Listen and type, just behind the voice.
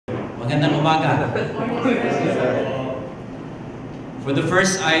Magandang umaga. For the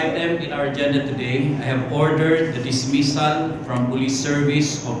first item in our agenda today, I have ordered the dismissal from police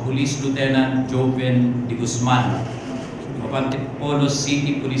service of Police Lieutenant Joven de Guzman of Antipolo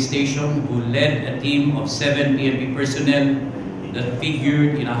City Police Station, who led a team of 7 PNP personnel that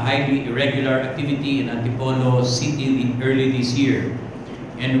figured in a highly irregular activity in Antipolo City early this year,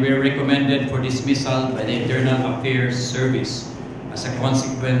 and were recommended for dismissal by the Internal Affairs Service as a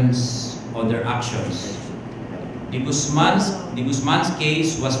consequence of their actions. De Guzman's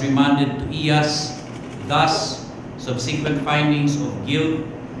case was remanded to IAS, thus subsequent findings of guilt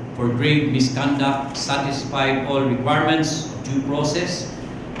for grave misconduct satisfied all requirements of due process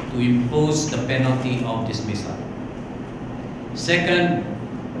to impose the penalty of dismissal. Second,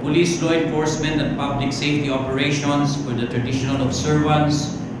 police law enforcement and public safety operations for the traditional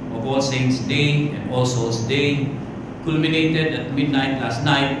observance of All Saints' Day and All Souls' Day culminated at midnight last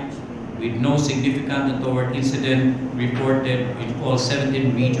night, with no significant untoward incident reported in all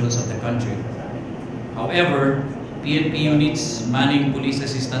 17 regions of the country. However, PNP units manning police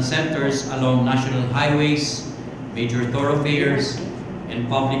assistance centers along national highways, major thoroughfares, and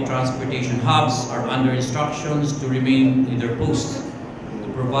public transportation hubs are under instructions to remain in their posts to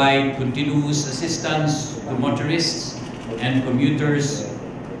provide continuous assistance to motorists and commuters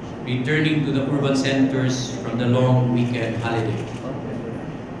returning to the urban centers from the long weekend holiday.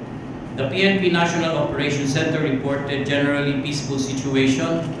 The PNP National Operations Center reported generally peaceful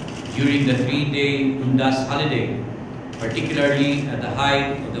situation during the 3-day Undas holiday, particularly at the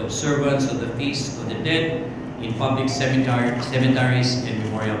height of the observance of the Feast of the Dead in public cemeteries and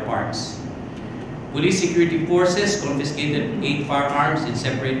memorial parks. Police security forces confiscated 8 firearms in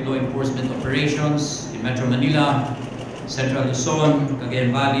separate law enforcement operations in Metro Manila, Central Luzon,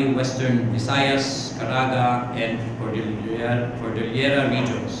 Cagayan Valley, Western Visayas, Caraga, and Cordillera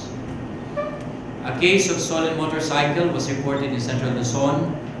regions. A case of stolen motorcycle was reported in Central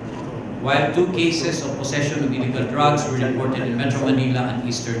Luzon, while 2 cases of possession of illegal drugs were reported in Metro Manila and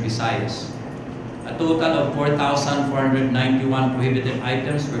Eastern Visayas. A total of 4,491 prohibited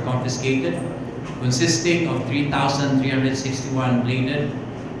items were confiscated, consisting of 3,361 bladed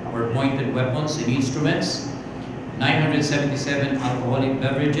or pointed weapons and instruments, 977 alcoholic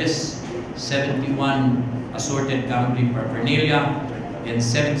beverages, 71 assorted gambling paraphernalia, and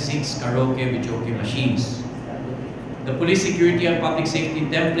 76 karaoke videoke machines. The police security and public safety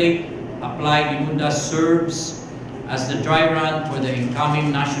template applied in Undas serves as the dry run for the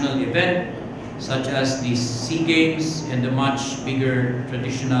incoming national event, such as the SEA Games and the much bigger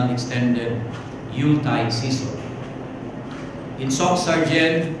traditional extended Yuletide season. In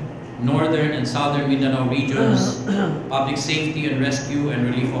SOC-Sargen, Northern and Southern Mindanao regions, public safety and rescue and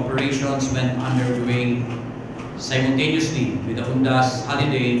relief operations went underway simultaneously with the Undas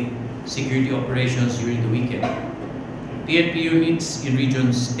holiday security operations during the weekend. PNP units in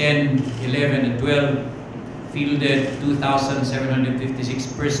regions 10, 11, and 12 fielded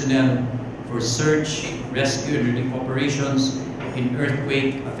 2,756 personnel for search, rescue, and relief operations in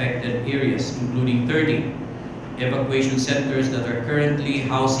earthquake-affected areas, including 30 evacuation centers that are currently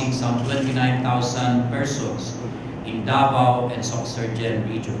housing some 29,000 persons in Davao and SOC-Sargen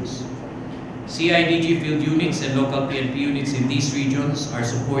regions. CIDG field units and local PNP units in these regions are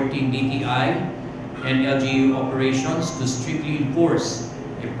supporting DTI and LGU operations to strictly enforce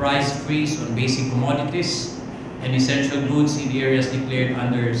a price freeze on basic commodities and essential goods in the areas declared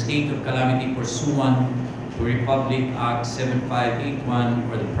under state of calamity pursuant to Republic Act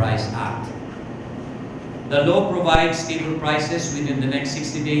 7581 or the Price Act. The law provides stable prices within the next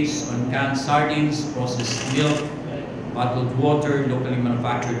 60 days on canned sardines, processed milk, bottled water, locally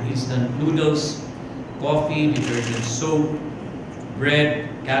manufactured instant noodles, coffee, detergent soap, bread,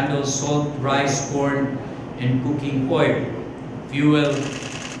 candles, salt, rice, corn, and cooking oil, fuel,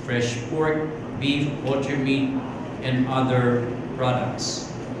 fresh pork, beef, poultry meat, and other products.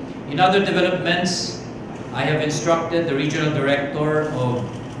 In other developments, I have instructed the Regional Director of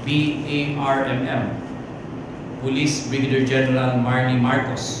BARMM, Police Brigadier General Marnie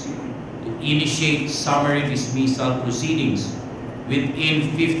Marcos, to initiate summary dismissal proceedings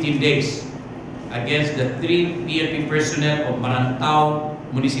within 15 days against the 3 PNP personnel of Marantao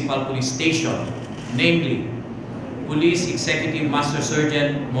Municipal Police Station, namely Police Executive Master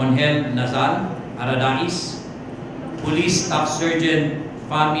Sergeant Monhel Nazal Aradais, Police Staff Sergeant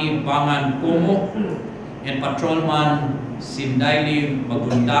Fami Bangan Como, and Patrolman Sindaili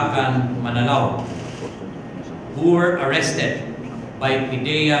Magundakan Manalaw, who were arrested by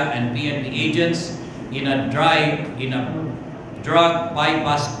PIDEA and PNP agents in a drug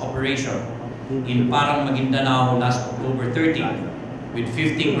bypass operation in Parang, Maguindanao last October 30, with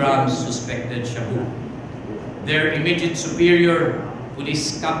 50 grams suspected shabu. Their immediate superior,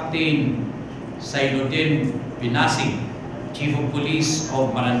 Police Captain Sailudin Binasing, Chief of Police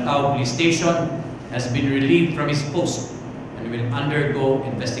of Marantao Police Station, has been relieved from his post and will undergo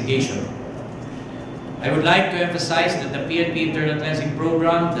investigation. I would like to emphasize that the PNP internal cleansing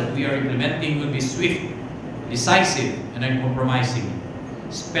program that we are implementing will be swift, decisive, and uncompromising,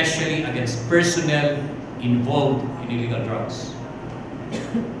 especially against personnel involved in illegal drugs.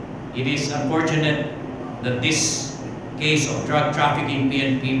 It is unfortunate that this case of drug trafficking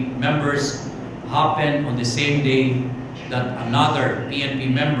PNP members happened on the same day that another PNP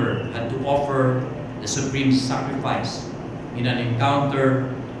member had to offer the supreme sacrifice in an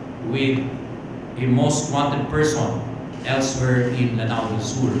encounter with a most wanted person elsewhere in Lanao del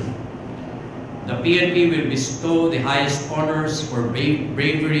Sur. The PNP will bestow the highest honors for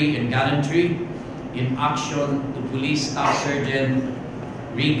bravery and gallantry in action to Police Staff Sergeant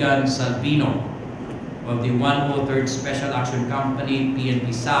Regan Salvino of the 103rd Special Action Company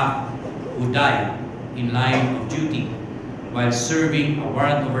PNP staff who died in line of duty while serving a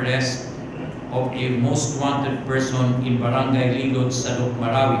warrant of arrest of a most wanted person in Barangay Ligod, Sadok,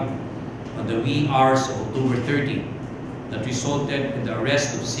 Marawi on the wee hours of October 30 that resulted in the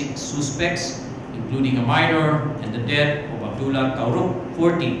arrest of 6 suspects, including a minor, and the death of Abdullah Kauruk,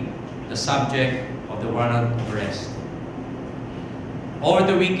 40, the subject of the warrant of arrest. Over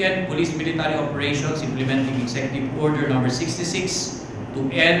the weekend, police military operations implementing Executive Order number 66 to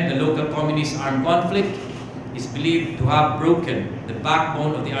end the local communist armed conflict is believed to have broken the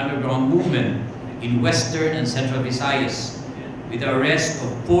backbone of the underground movement in Western and Central Visayas, with the arrest of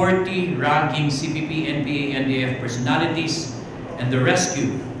 40 ranking CPP, NPA, NDF personalities and the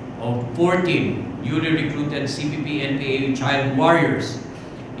rescue of 14 newly recruited CPP, NPA child warriors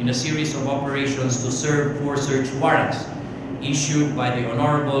in a series of operations to serve 4 search warrants issued by the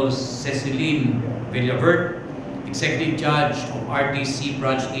Honorable Ceciline Villavert, Executive Judge of RTC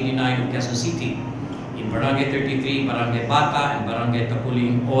Branch 89 of Quezon City, in Barangay 33, Barangay Bata, and Barangay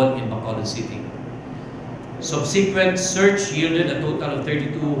Tapuling, all in Bacolod City. Subsequent search yielded a total of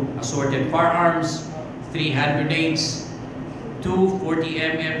 32 assorted firearms, 3 hand grenades, 2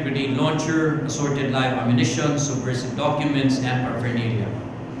 40mm grenade launcher, assorted live ammunition, subversive documents, and paraphernalia.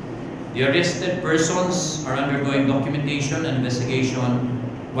 The arrested persons are undergoing documentation and investigation,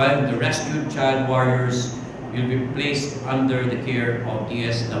 while the rescued child warriors will be placed under the care of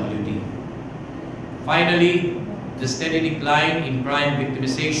DSWD. Finally, the steady decline in crime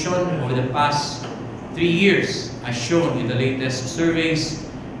victimization over the past 3 years, as shown in the latest surveys,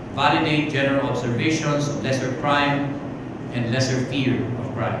 validate general observations of lesser crime and lesser fear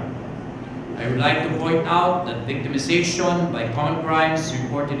of crime. I would like to point out that victimization by common crimes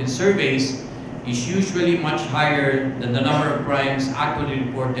reported in surveys is usually much higher than the number of crimes actually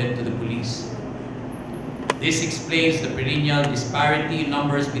reported to the police. This explains the perennial disparity in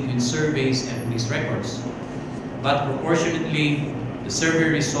numbers between surveys and police records. But proportionately, the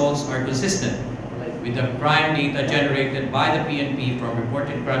survey results are consistent with the crime data generated by the PNP from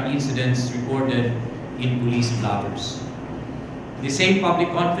reported crime incidents recorded in police bladders. The same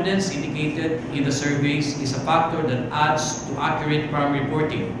public confidence indicated in the surveys is a factor that adds to accurate crime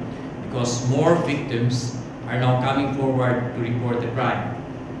reporting because more victims are now coming forward to report the crime.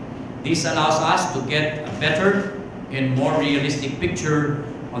 This allows us to get a better and more realistic picture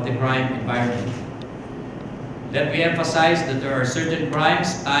of the crime environment. Let me emphasize that there are certain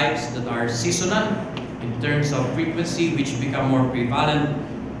crimes types that are seasonal in terms of frequency, which become more prevalent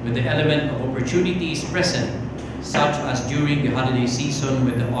when the element of opportunity is present, such as during the holiday season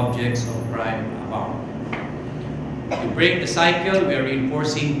when the objects of crime abound. To break the cycle, we are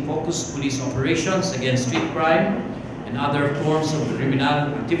reinforcing focused police operations against street crime and other forms of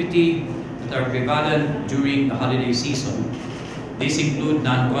criminal activity that are prevalent during the holiday season. These include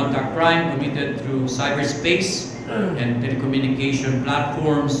non-contact crime committed through cyberspace and telecommunication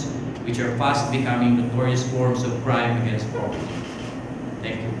platforms, which are fast becoming notorious forms of crime against property.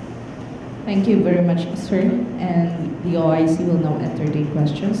 Thank you. Thank you very much, sir. And the OIC will now entertain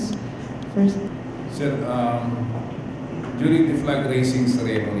questions. First. Sir, during the flag raising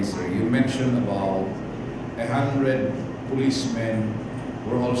ceremony, sir, you mentioned about 100 policemen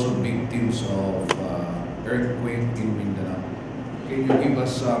were also victims of earthquake in Mindanao. Can you give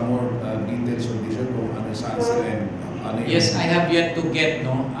us more details on this, kung ano saan sila and ano yun? Yes, I have yet to get,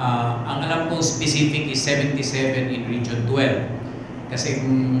 no? Ang alam kong specific is 77 in Region 12. Kasi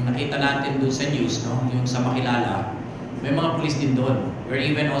kung nakita natin doon sa news, no, yung sa Makilala, may mga police din doon. We're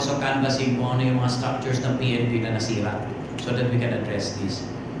even also canvassing kung ano yung mga structures ng PNP na nasira so that we can address this.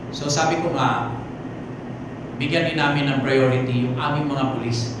 So sabi ko nga, bigyan din namin ng priority yung aming mga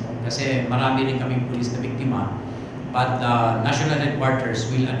pulis. Kasi marami rin kaming pulis na biktima. But the national headquarters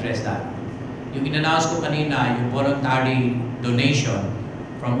will address that. Yung in-announce ko kanina, yung voluntary donation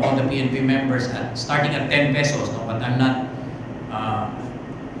from all the PNP members starting at 10 pesos. No? But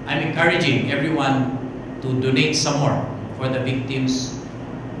I'm encouraging everyone to donate some more for the victims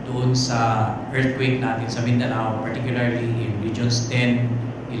doon sa earthquake natin sa Mindanao, particularly in regions 10,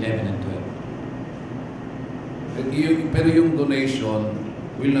 11, and 12. Pero yung donation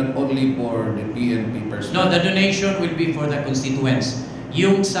will not only for the PNP personnel? No, the donation will be for the constituents.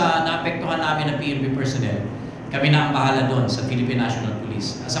 Yung sa naapektuhan namin ng PNP personnel, kami na ang bahala doon sa Philippine National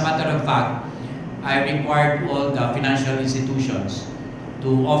Police. As a matter of fact, I required all the financial institutions to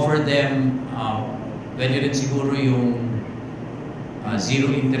offer them, pwede rin siguro yung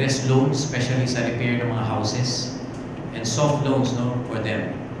zero interest loans, especially sa repair ng mga houses, and soft loans, no, for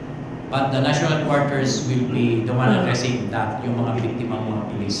them. But the national headquarters will be the one addressing that, yung mga biktima, mga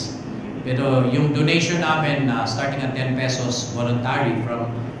police. Pero yung donation namin na starting at 10 pesos voluntary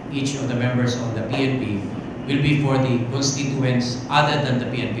from each of the members of the PNP will be for the constituents other than the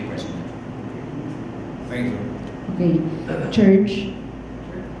PNP personnel. Thank you. Okay. Church.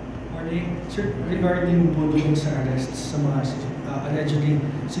 Morning. Sir, regarding po doon sa arrests sa mga allegedly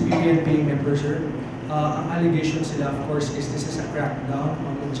CPP-NPA members, sir, ang allegation sila, of course, is this is a crackdown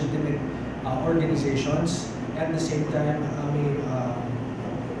on legitimate organizations. At the same time,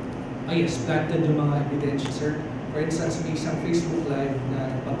 planted yung mga evidence, sir. For instance, may isang Facebook Live na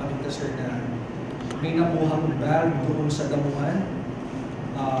nagpapakita, sir, na may nakuhang bag doon sa damuhan.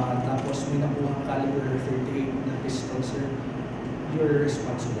 Tapos may nakuhang caliber 38 na pistol, sir. Your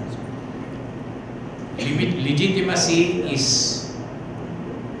response to that, sir? Legitimacy is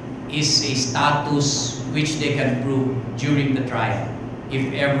a status which they can prove during the trial, if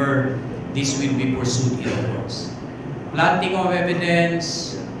ever this will be pursued in the courts. Planting of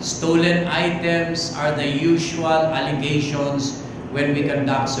evidence, stolen items are the usual allegations when we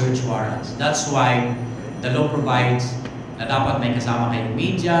conduct search warrants. That's why the law provides na dapat may kasama kayong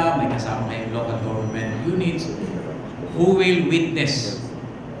media, may kasama kayong local government units who will witness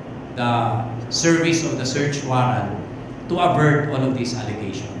the service of the search warrant to avert all of these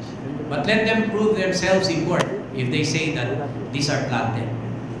allegations. But let them prove themselves in court if they say that these are planted.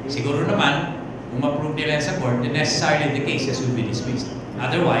 Siguro naman, kung ma-prove nila sa court, then necessarily the cases will be dismissed.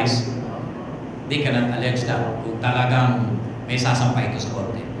 Otherwise, they cannot allege that kung talagang may sasampay ito sa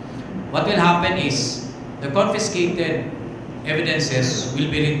korte. What will happen is, the confiscated evidences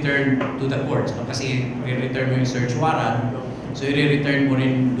will be returned to the courts. No? Kasi i-return mo yung search warrant, so i-return mo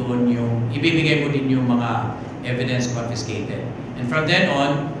rin doon yung, ibibigay mo din yung mga evidence confiscated. And from then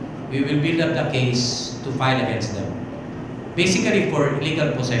on, we will build up the case to file against them. Basically for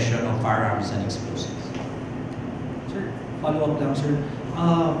illegal possession of firearms and explosives. Sir, follow-up lang, sir.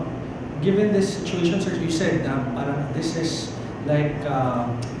 Given this situation, sir, you said na parang this is like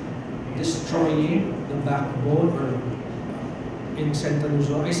destroying the backbone or in Central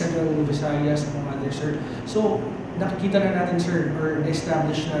Luzon, Central Visayas and others, sir. So, nakikita na natin, sir, or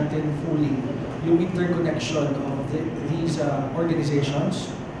na-establish natin fully yung interconnection of these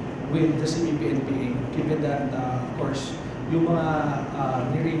organizations with the CPP-NPA, given that, of course, yung mga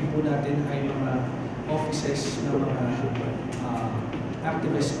niread po natin ay mga offices ng mga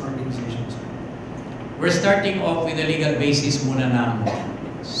activist organizations. We're starting off with the legal basis muna ng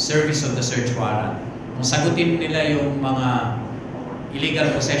service of the search warrant. Kung sagutin nila yung mga illegal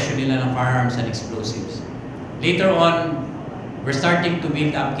possession nila ng firearms and explosives. Later on, we're starting to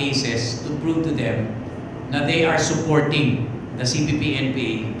build up cases to prove to them na they are supporting the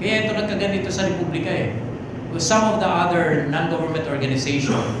CPP-NPA. Kaya ito nagkaganito sa Republika eh. With some of the other non-government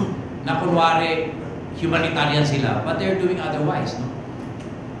organizations na kunwari humanitarian sila, but they're doing otherwise. No?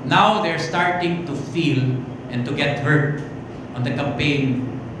 Now they're starting to feel and to get hurt on the campaign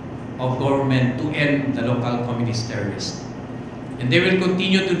of government to end the local communist terrorists. And they will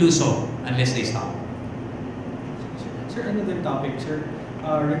continue to do so unless they stop. Sir, another topic, sir,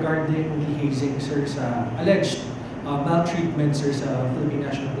 regarding the hazing, sir, sa alleged maltreatment, sir, sa Philippine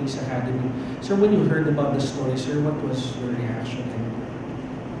National Police Academy. Sir, when you heard about the story, sir, what was your reaction?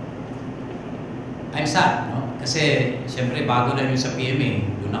 I'm sad, no? Kasi, siyempre, bago na yun sa PMA,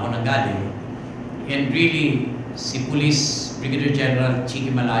 doon ako nanggaling. And really, si Police Brigadier General Chiki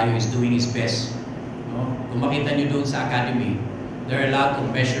Malayo is doing his best. No? Kung makita nyo doon sa Academy, there are a lot of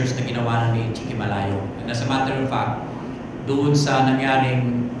measures na ginawa na ni Chiki Malayo. And as a matter of fact, doon sa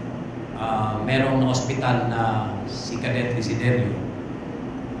nangyaring merong hospital na si Cadet Desiderio,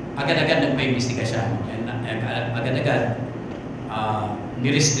 agad-agad nagpa-imbestiga siya. And agad-agad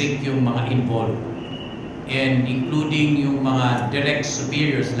nirestrict yung mga involved. and including yung mga direct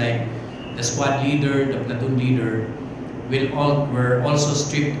superiors like the squad leader, the platoon leader, were also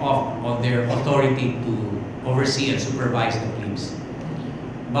stripped off of their authority to oversee and supervise the claims.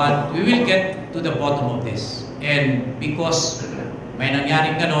 But we will get to the bottom of this. And because may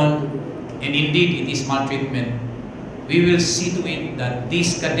nangyaring ganon, and indeed it is maltreatment, we will see to it that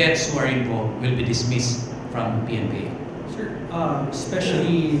these cadets who are involved will be dismissed from PNP. Sir,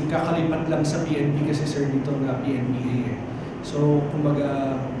 especially kakalipat lang sa PNP kasi sir dito nga PNPA eh. So,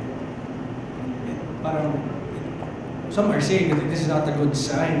 kumbaga, parang some are saying that this is not a good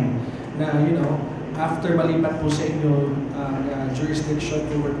sign na, you know, after malipat po sa inyo na jurisdiction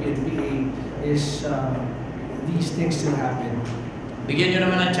over PNPA is these things still happen. Bigyan nyo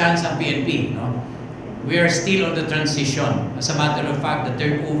naman ng chance ang PNP, no? We are still on the transition. As a matter of fact, the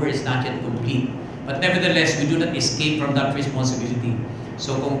turnover is not yet complete. But nevertheless, we do not escape from that responsibility.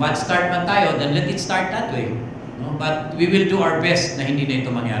 So kung bad start man tayo, then let it start that way. No? But we will do our best na hindi na ito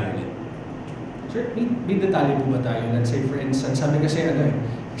mangyari ulit. Sir, may detalye po ba tayo? Let's say for instance, sabi kasi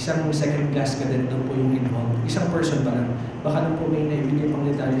isang second class cadet daw po yung involved. Isang person pa lang. Baka nang po may naibigay pang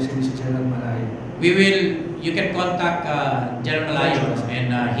detalye sa General Malayo. You can contact General Malayo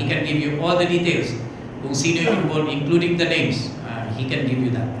and he can give you all the details. Kung sino yung involved, including the names, he can give you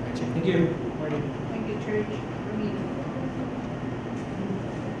that. Thank you. Thank you, Church.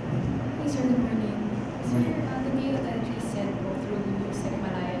 Hey, sir, good morning. Sir, the PLTGEN said po through the news at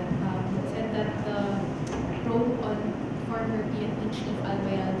Malayan, said that the probe on former PNP Chief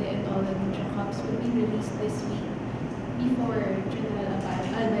Albayalde and all the Mucha Cops will be released this week before General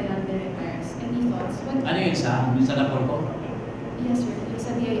Albayalde retires. Any thoughts? Ano yun sa Napol ko? Yes, sir. Yung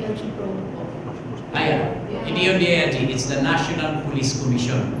sa DILG probe po. Hindi yung DILG, it's the National Police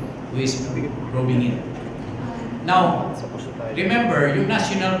Commission who is probing it. Now, remember, yung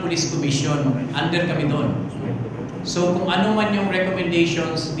National Police Commission, under kami doon. So kung ano man yung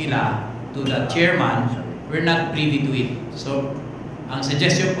recommendations nila to the chairman, we're not privy to it. So, ang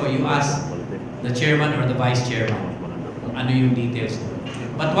suggestion ko, you ask the chairman or the vice chairman kung ano yung details.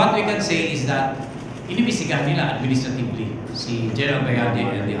 But what we can say is that inibisigahan nila administratively si General Bayade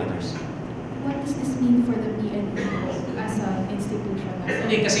and the others. What does this mean for the PNP as an institution?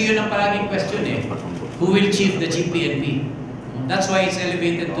 Hindi, kasi yun ang palaging question eh. Who will chief the PNP? That's why it's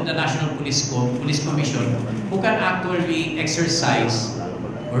elevated to the National Police Commission, who can actually exercise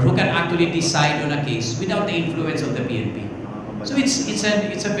or who can actually decide on a case without the influence of the PNP. So it's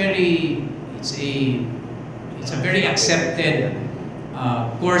a very accepted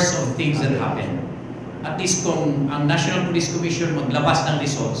course of things that happen. At least kung ang National Police Commission maglabas ng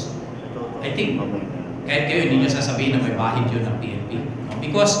results, I think, kahit kayo hindi nyo sasabihin na may bahid yun ng PNP.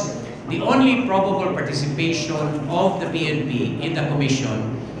 Because the only probable participation of the PNP in the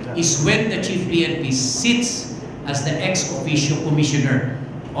commission is when the Chief PNP sits as the ex-officio commissioner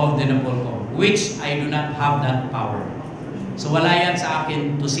of the NAPOLCOM, which I do not have that power. So wala yan sa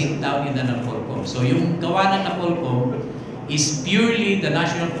akin to sit down in the NAPOLCOM. So yung gawa ng NAPOLCOM is purely the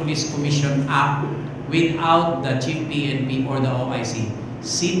National Police Commission Act without the Chief PNP or the OIC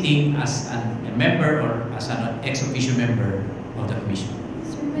sitting as a member or as an ex-officio member of the commission.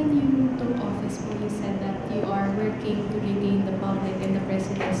 Sir, when you took office, you said that you are working to regain the public and the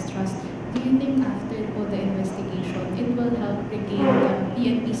President's trust. Do you think after the investigation, it will help regain the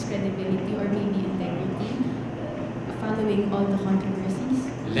PNP's credibility or maybe integrity following all the controversies?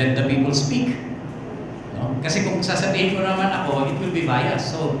 Let the people speak. No? Kasi kung sasabihin ko naman ako, it will be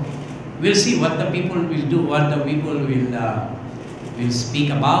biased. So, we'll see what the people will do, what the people will speak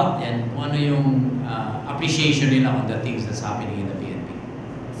about, and ano yung appreciation nila on the things that's happening in the PNP.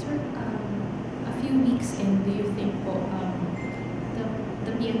 Sir, a few weeks in, do you think po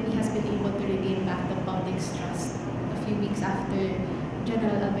the PNP has been able to regain back the public's trust a few weeks after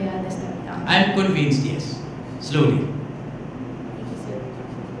General Albayalde stepped down? I'm convinced, yes. Slowly. Thank you, sir.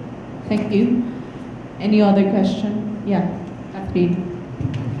 Thank you. Any other question? Yeah, Catherine.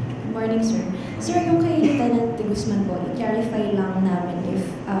 Good morning, sir. Sir, yung kay Lieutenant Guzman po, i-clarify lang namin if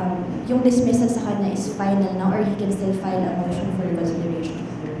yung dismissal sa kanya is final na or he can still file a motion for reconsideration.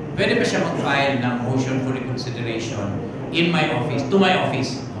 Pwede ba siya mag-file ng motion for reconsideration in my office, to my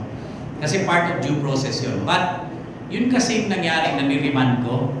office? No? Kasi part of due process yun. But yun kasi nangyari na niriman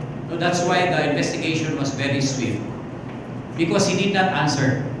ko. So that's why the investigation was very swift. Because he did not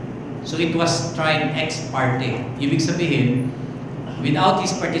answer. So it was tried ex parte. Ibig sabihin, without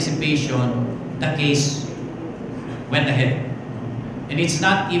his participation, the case went ahead. And it's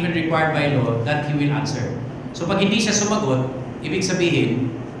not even required by law that he will answer. So pag hindi siya sumagot, ibig sabihin,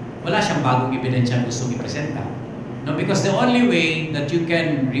 wala siyang bagong ebidensya gustong ipresenta. No, because the only way that you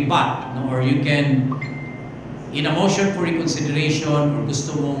can rebut, no, or you can in a motion for reconsideration or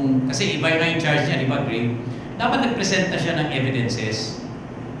gusto mong, kasi iba yung charge niya, iba grave, dapat nagpresenta siya ng evidences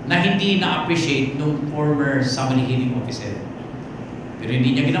na hindi na-appreciate nung former summary hearing officer. Pero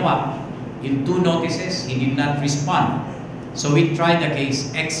hindi niya ginawa. In 2 notices, he did not respond. So we tried the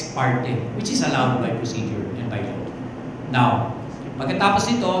case ex parte, which is allowed by procedure and by law. Now, pagkatapos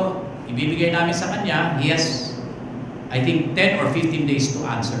nito, ibibigay namin sa kanya, he has, I think, 10 or 15 days to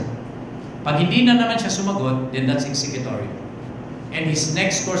answer. Pag hindi na naman siya sumagot, then that's executory. And his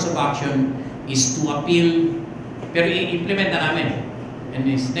next course of action is to appeal, pero i-implement na namin. And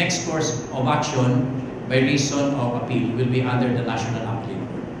his next course of action, by reason of appeal, will be under the National Appellate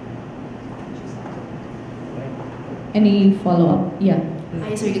Court. Any follow-up? Yeah.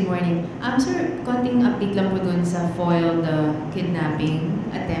 Hi sir, good morning. Sir, konting update lang po dun sa foiled kidnapping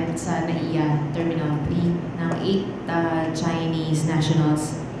attempt sa NAIA Terminal 3 ng 8 Chinese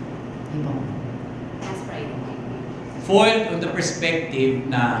nationals. Last Friday. Foiled on the perspective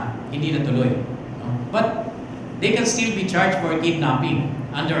na hindi natuloy. No? But they can still be charged for kidnapping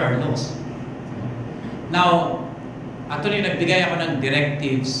under our laws. Now, actually nagbigay ako ng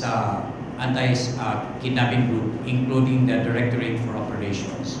directives sa anti-kidnapping group, including the Directorate for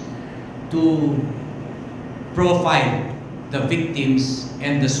Operations, to profile the victims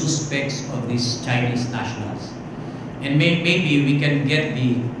and the suspects of these Chinese nationals. And maybe we can get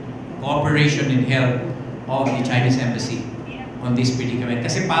the cooperation and help of the Chinese Embassy on this predicament.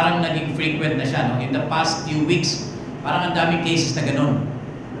 Kasi parang naging frequent na siya. No? In the past few weeks, parang ang daming cases na ganun.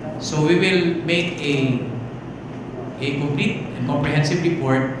 So we will make a complete and comprehensive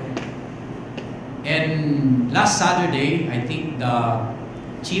report. And last Saturday, I think the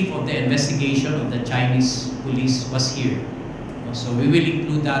chief of the investigation of the Chinese police was here. So we will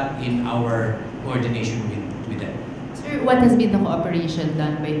include that in our coordination with them. Sir, what has been the cooperation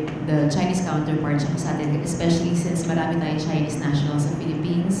done by the Chinese counterparts sa atin, especially since marami tayong Chinese nationals sa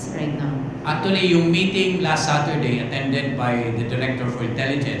Philippines right now? Actually, yung meeting last Saturday attended by the Director for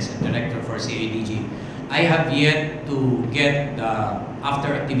Intelligence and Director for CADG, I have yet to get the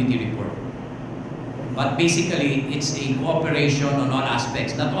after-activity report. But basically, it's a cooperation on all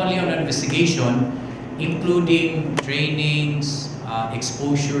aspects, not only on investigation, including trainings,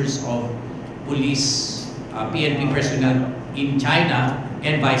 exposures of police, PNP personnel in China,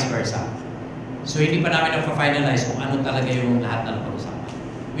 and vice versa. So hindi pa namin na-finalize kung ano talaga yung lahat na napag-usapan.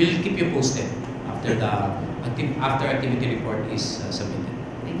 We'll keep you posted after the after-activity report is submitted.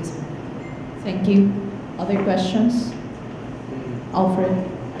 Thank you, sir. Thank you. Other questions? Alfred?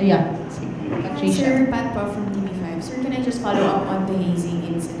 Yeah. Sir, Pat Po from TV5. Sir, can I just follow up on the hazing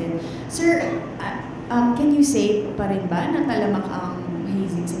incident? Sir, can you say pa rin ba na talamak ang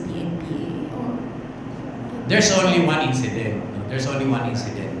hazing sa PNP? Or... There's only one incident. No? There's only one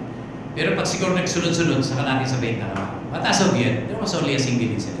incident. Pero pag siguro nagsunod-sunod, saka natin sabihin na naman. But as of yet, there was only a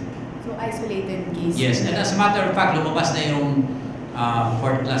single incident. So, isolated case? Yes, and as a matter of fact, lumabas na yung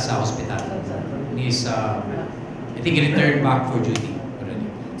 4th class sa hospital. He's, I think he returned back for duty.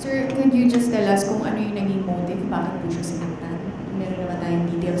 Sir, could you just tell us kung ano yung naging motive? Bakit po siya sinaktan? Meron naman tayong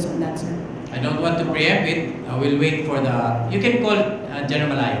details on that, sir. I don't want to preempt it. I will wait for the... You can call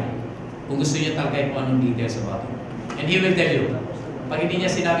General Malayo kung gusto niyo talaga kung anong details about it. And he will tell you. Pag hindi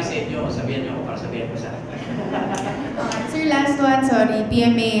niya sinabi sa inyo, sabihan niyo ako para sabihan ko sa Sir, last one, sorry.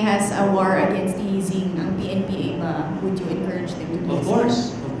 PMA has a war against hazing. Ang PNPA ba, would you encourage them to do? Of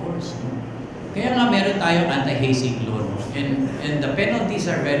course, of course. Kaya nga meron tayong anti-hazing law. And the penalties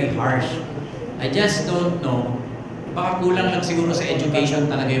are very harsh. I just don't know. Baka kulang lang siguro sa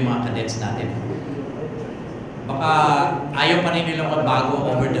education talaga yung mga cadets natin. Baka ayaw pa rin nilang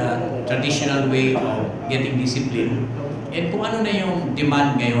magbago over the traditional way of getting discipline. And kung ano na yung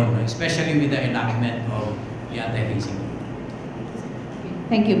demand ngayon, especially with the enactment of the anti-hazing law.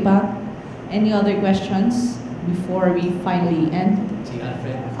 Thank you, Pat. Any other questions before we finally end? Si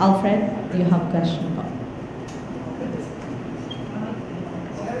Alfred. Alfred, do you have a question?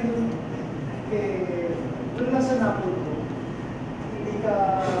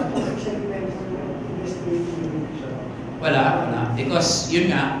 Wala. Because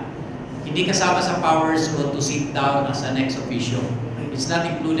yun nga, hindi kasama sa powers ko to sit down as an ex officio. It's not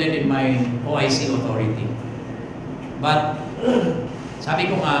included in my OIC authority. But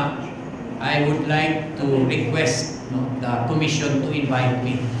sabi ko nga, I would like to request the commission to invite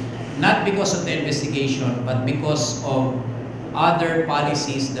me. Not because of the investigation, but because of other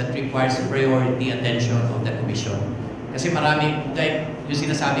policies that requires priority attention of the commission. Kasi marami, like yung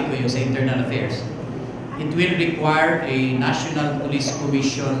sinasabi ko yung sa internal affairs, it will require a National Police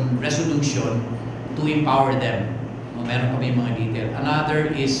Commission resolution to empower them. Meron kami mga detail. Another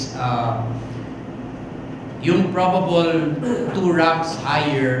is yung probable 2 ranks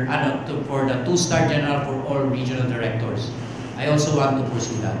higher for the 2-star general for all regional directors. I also want to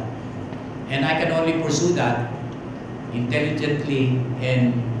pursue that. And I can only pursue that intelligently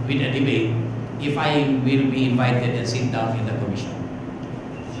and with a debate if I will be invited and sit down in the commission.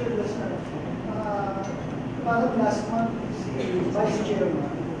 Sir, parang last month, si Vice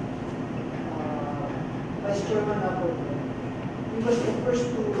Chairman ako, he was the first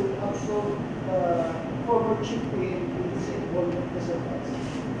to absolve the former chief PNP involvement as a vice.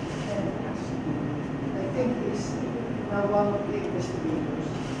 And I think he's now one of the investigators.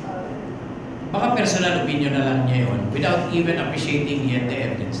 Baka personal opinion na lang niya yun without even appreciating yet the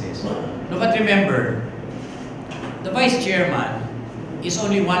evidences. No, but remember, the vice chairman is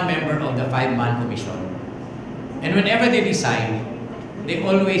only one member of the 5-man commission. And whenever they decide, they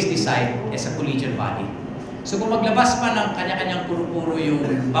always decide as a collegial body. So kung maglabas pa ng kanya-kanyang puro-puro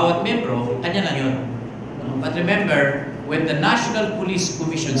yung bawat membro, kanya lang yun. But remember, when the National Police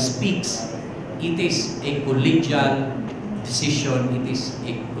Commission speaks, it is a collegial decision, it is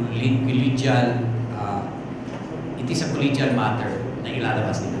a collegial matter na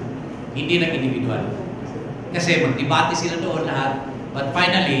ilalabas nila. Hindi na individual. Kasi magdebate sila doon lahat, but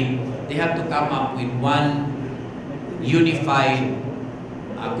finally, they have to come up with one unified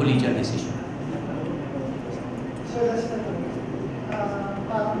collegial decision. So that's the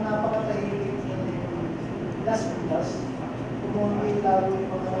parang napakatahimik last plus, umuwi lalo yung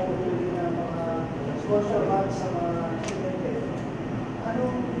mga huli ng mga sponsor funds sa mga PNP.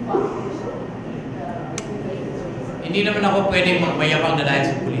 Anong factors? Hindi naman ako pwedeng magmayabang na dahil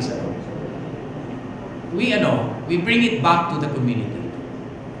sa pulis. We bring it back to the community.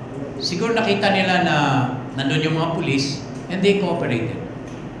 Siguro nakita nila na nandun yung mga pulis and they cooperated.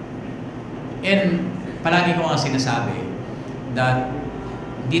 And palagi ko nga sinasabi that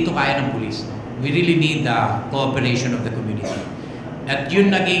dito kaya ng pulis. We really need the cooperation of the community. At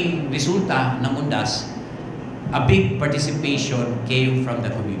yun naging resulta ng Undas, a big participation came from the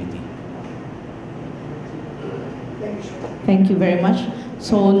community. Thank you very much.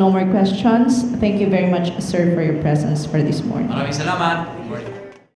 So, no more questions. Thank you very much, sir, for your presence for this morning. Maraming salamat.